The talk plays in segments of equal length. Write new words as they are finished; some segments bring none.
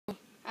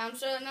I'm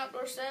Southern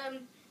Outdoor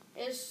 7.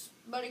 It's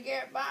Buddy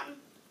Garrett Bynum,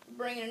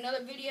 bringing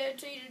another video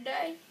to you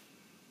today.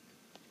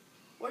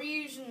 We're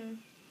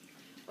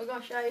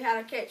going to show you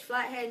how to catch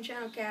flathead and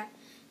channel cat.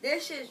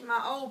 This is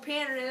my old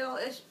pin reel.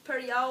 It's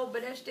pretty old,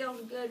 but it's still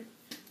a good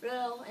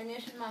reel, and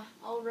this is my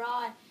old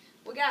rod.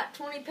 We got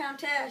 20-pound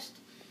test,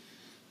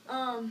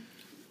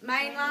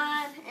 main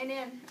line, and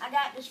then I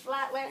got this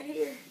flatlet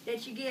here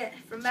that you get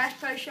from Bass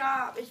Pro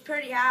Shop. It's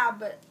pretty high,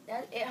 but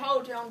it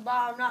holds it on the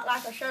bottom, not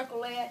like a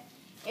circle lead.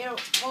 It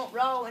won't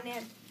roll. And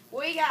then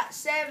we got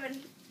size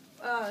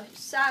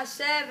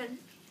 7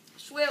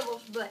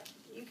 swivels, but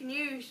you can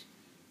use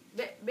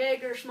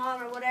bigger,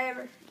 smaller,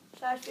 whatever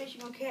size fish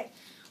you're gonna catch.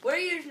 We're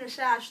using a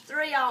size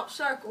 3/0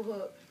 circle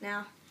hook.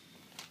 Now,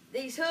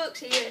 these hooks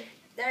here,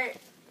 they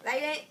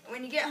ain't,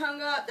 when you get hung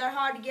up, they're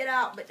hard to get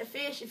out, but the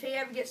fish, if he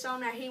ever gets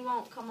on there, he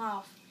won't come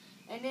off.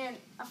 And then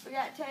I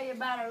forgot to tell you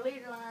about our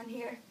leader line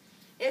here.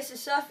 It's a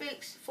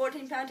Suffix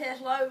 14-pound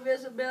test, low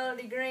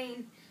visibility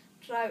green,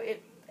 so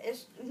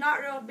it's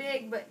not real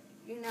big, but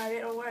you know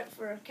it'll work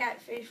for a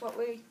catfish what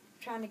we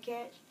trying to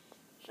catch.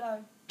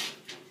 So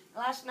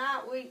last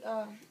night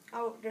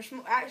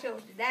actually it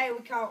was today,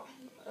 we caught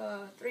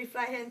 3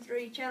 flathead and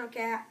 3 channel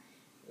cat.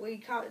 We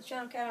caught the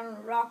channel cat on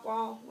a rock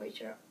wall,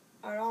 which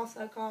are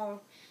also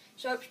called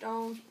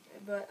soapstones,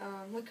 but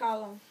we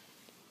call them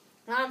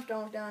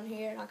limestones down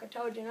here, like I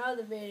told you in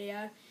another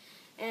video.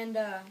 And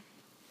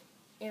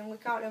we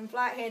caught them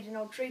flatheads in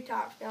old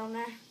treetops down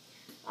there.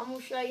 I'm going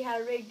to show you how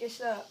to rig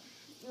this up.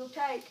 You'll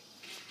take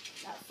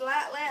that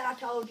flatlet I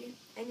told you,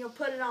 and you'll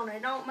put it on there.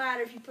 It don't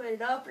matter if you put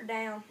it up or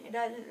down. It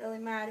doesn't really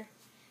matter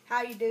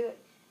how you do it.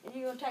 And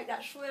you're going to take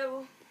that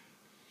swivel.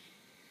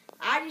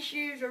 I just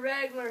use a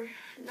regular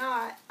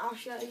knot. I'll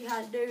show you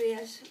how to do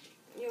this.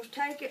 You'll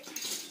take it,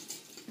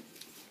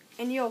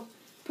 and you'll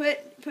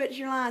put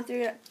your line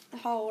through the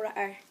hole right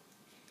there.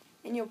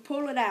 And you'll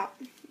pull it out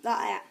like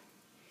that.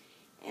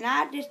 And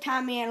I just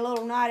tie me in a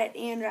little knot at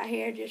the end right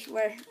here, just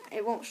where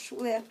it won't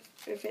slip.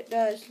 If it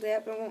does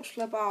slip, it won't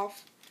slip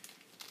off.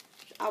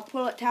 So I'll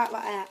pull it tight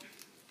like that.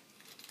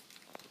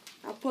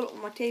 I'll pull it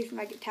with my teeth to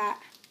make it tight.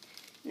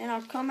 And then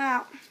I'll come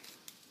out.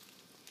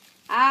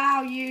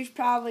 I'll use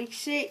probably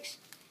 6,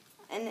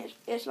 and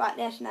it's like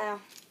this now.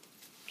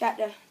 Got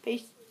the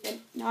piece, the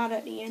knot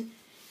at the end.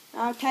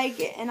 I'll take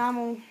it and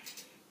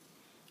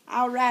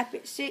I'll wrap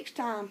it 6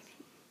 times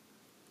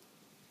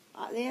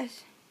like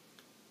this.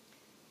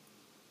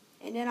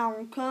 And then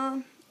I'm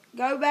gonna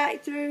go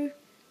back through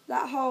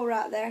that hole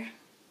right there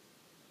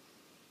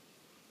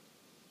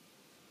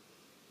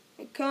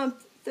and come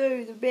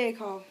through the big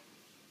hole.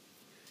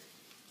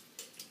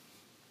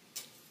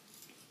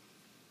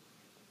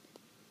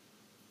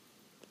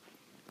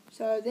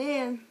 So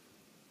then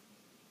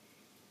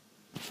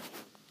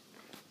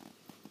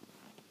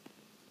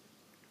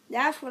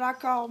that's what I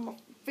call my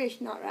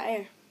fish knot right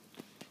here.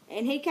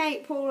 And he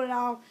can't pull it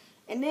off.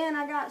 And then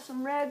I got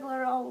some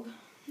regular old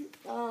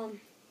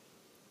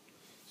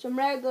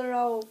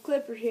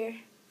clippers here,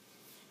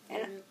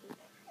 and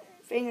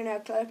fingernail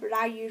clippers.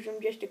 I use them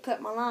just to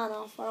cut my line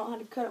off. I don't have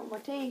to cut it with my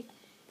teeth.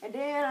 And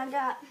then I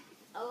got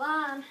a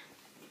line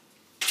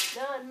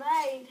done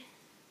made.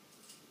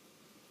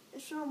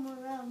 It's somewhere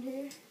around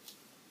here.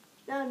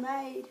 Done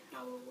made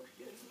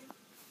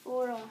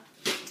for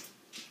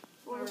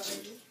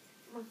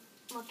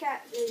my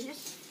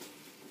catfish.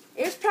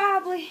 It's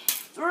probably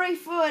 3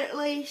 foot at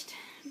least.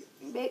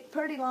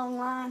 Pretty long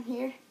line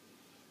here.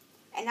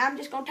 And I'm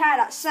just going to tie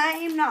that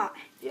same knot,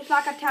 just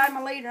like I tied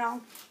my leader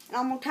on. And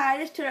I'm going to tie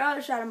this to the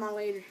other side of my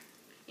leader.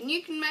 And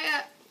you can make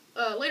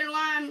that leader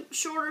line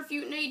shorter if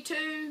you need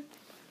to.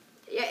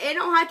 Yeah, it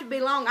don't have to be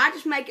long. I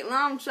just make it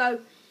long so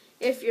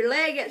if your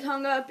leg gets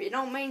hung up, it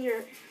don't mean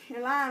your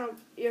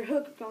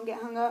hook is going to get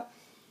hung up.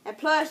 And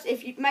plus,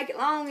 if you make it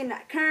long in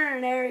that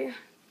current area,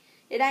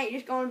 it ain't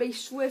just going to be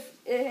swift.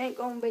 It ain't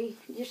going to be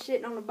just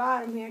sitting on the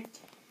bottom here.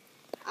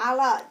 I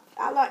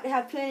like to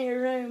have plenty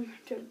of room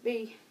to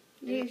be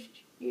used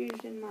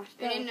in my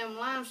stuff. And in them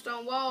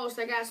limestone walls,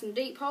 they got some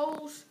deep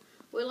holes.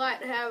 We like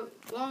to have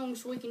long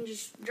so we can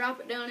just drop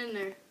it down in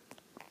there,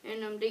 in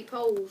them deep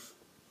holes.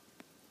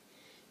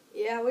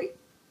 Yeah,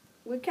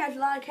 we catch a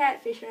lot of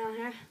catfish around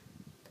here.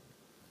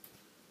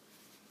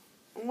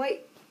 And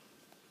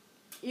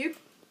you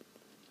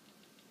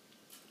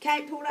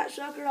can't pull that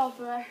sucker off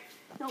of there.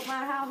 Don't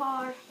matter how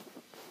hard.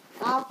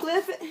 I'll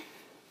clip it.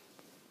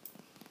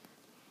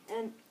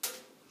 And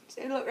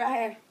see, look right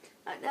here.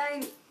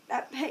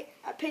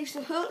 That piece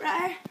of hook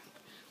right here,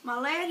 my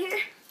lead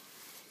here,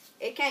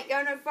 it can't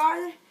go no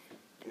farther.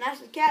 And that's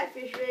the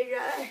catfish rig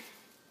right there.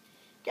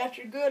 Got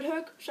your good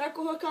hook,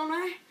 circle hook on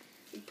there.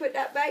 You put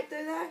that bait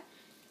through there.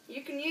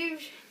 You can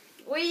use,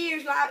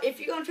 if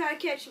you're going to try to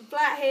catch some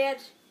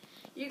flatheads,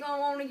 you're going to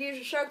want to use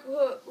a circle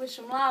hook with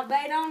some live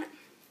bait on it.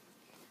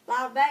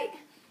 Live bait.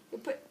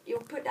 You'll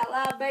put that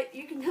live bait.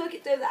 You can hook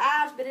it through the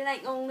eyes, but it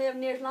ain't going to live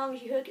near as long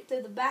as you hook it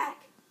through the back.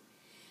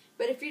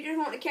 But if you just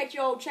want to catch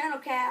your old channel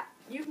cat,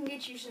 you can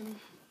get you some,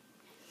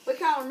 we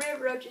call them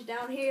river roaches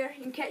down here.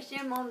 You can catch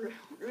them on the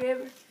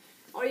river.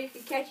 Or you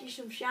can catch you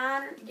some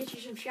get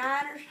you some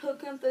shiners,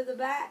 hook them through the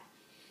back.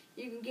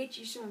 You can get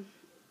you some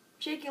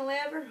chicken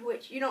liver,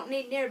 which you don't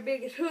need near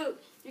big as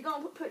hook. You're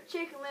going to put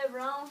chicken liver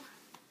on.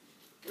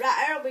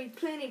 Right there will be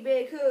plenty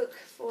big hook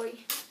for you.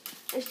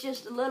 It's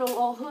just a little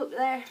old hook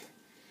there.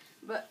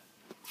 But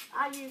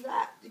I use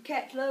that to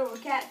catch little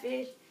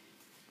catfish.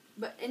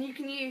 And you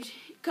can use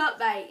cut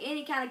bait.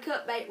 Any kind of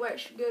cut bait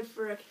works good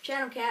for a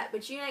channel cat,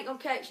 but you ain't going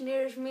to catch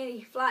near as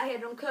many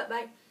flathead on cut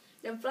bait.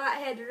 Them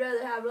flatheads would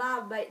rather have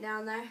live bait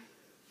down there.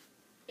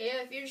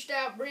 Yeah, if you're just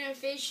out brim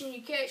fishing,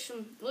 you catch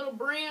some little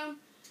brim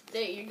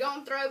that you're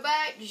going to throw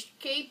back, just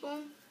keep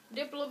them,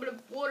 dip a little bit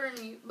of water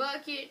in your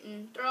bucket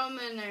and throw them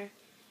in there.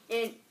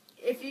 And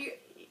if you,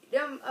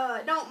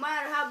 don't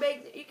matter how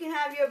big, you can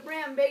have your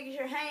brim big as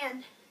your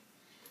hand.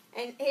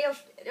 And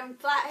them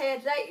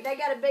flatheads, they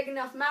got a big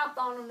enough mouth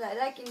on them that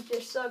they can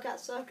just suck that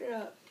sucker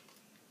up.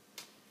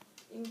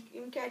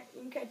 You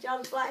can catch all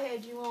the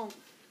flatheads you want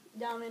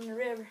down in the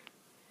river.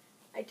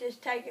 They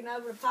just taking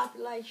over the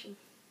population.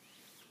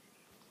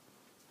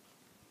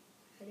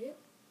 That's it.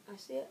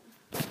 That's it.